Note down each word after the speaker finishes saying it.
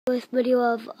First video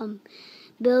of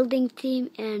building team,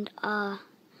 and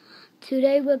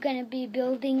today we're gonna be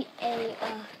building a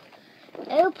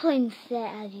airplane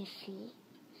set, as you see.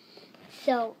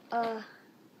 So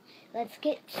let's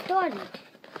get started.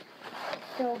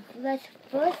 So let's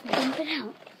first dump it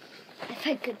out. If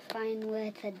I could find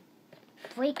where to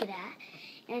break it at.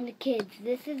 And the kids,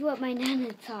 this is what my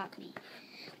nana taught me.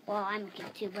 Well, I'm a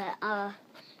kid too, but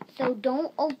so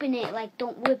don't open it, like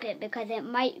don't whip it, because it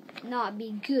might not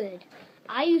be good.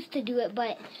 I used to do it,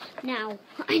 but now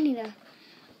I need to,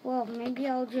 well, maybe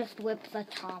I'll just whip the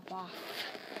top off.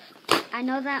 I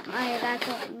know that that's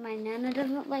what my nana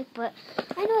doesn't like, but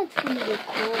I know it's gonna be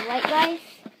cool, right guys?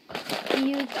 Do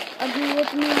you agree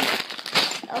with me?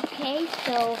 Okay,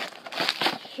 so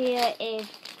here is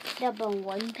number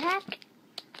 1 pack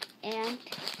and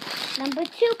number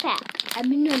 2 pack. I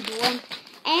mean number 1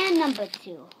 and number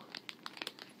 2.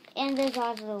 And there's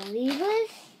all the levers.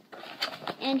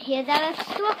 And here's our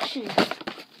instructions.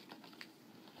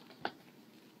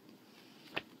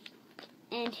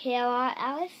 And here are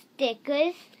our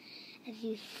stickers, as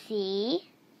you see.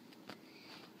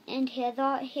 And here's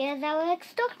our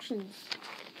instructions.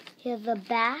 Here's the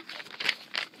back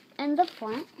and the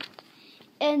front.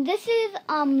 And this is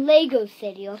Lego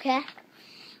City, okay?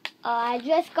 I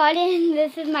just got in.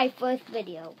 This is my first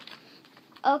video.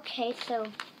 Okay, so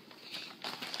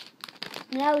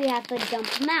now we have to dump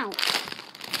them out.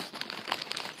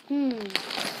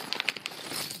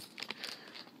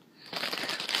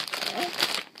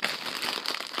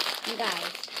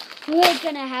 Guys, we're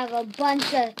gonna have a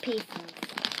bunch of pieces.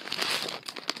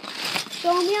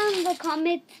 Show me on the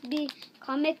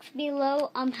comments below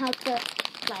how to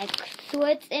like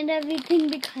sort and everything,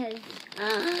 because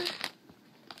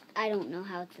I don't know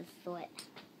how to sort.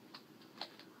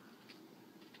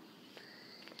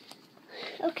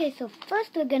 Okay, so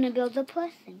first we're gonna build a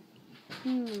person.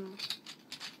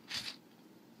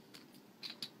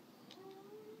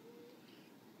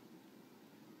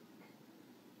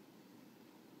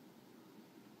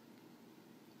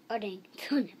 Oh dang,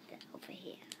 don't have that over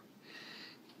here.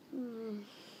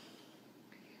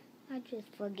 I just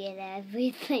forget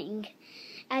everything.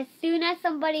 As soon as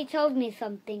somebody told me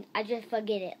something, I just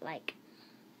forget it. Like,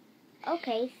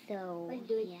 okay, so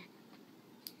yeah.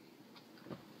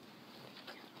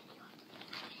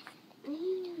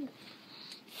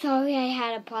 Sorry, I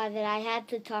had to pause it. I had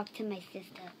to talk to my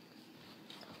sister.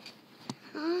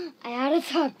 I had to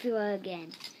talk to her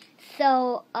again.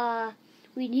 So,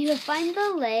 we need to find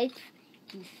the legs.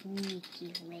 You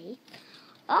sneaky legs.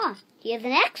 Oh, here's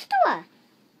an extra.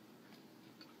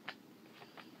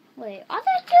 Wait, are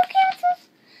there 2 cancels?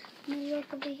 Maybe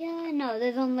look over here. No,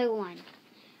 there's only 1.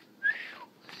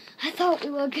 I thought we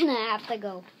were gonna have to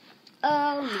go.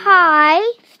 Oh no. Hi.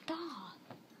 Stop.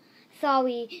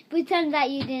 Sorry. Pretend that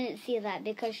you didn't see that,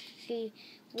 because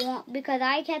because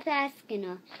I kept asking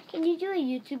her, can you do a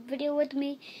YouTube video with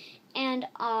me? And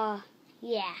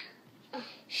yeah.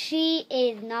 She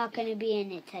is not gonna be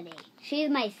in it today. She's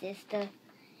my sister.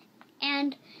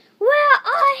 And where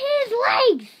are his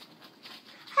legs?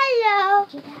 Hello.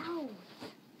 Get out.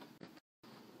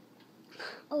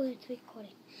 Oh, it's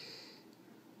recording.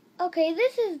 Okay,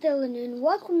 this is Dylan, and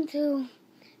welcome to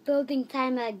Building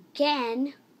Time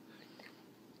again.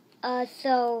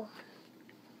 So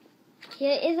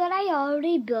here is what I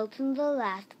already built in the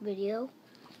last video,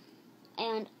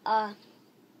 and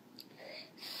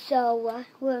so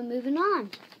we're moving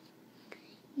on.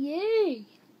 Yay!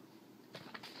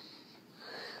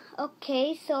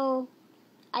 Okay, so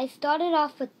I started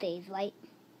off with these, right?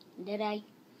 Did I?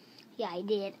 Yeah, I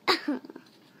did.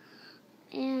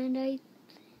 And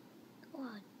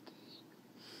what?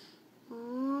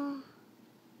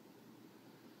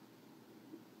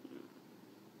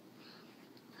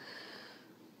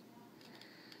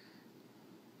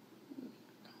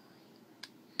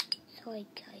 Sorry,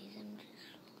 guys.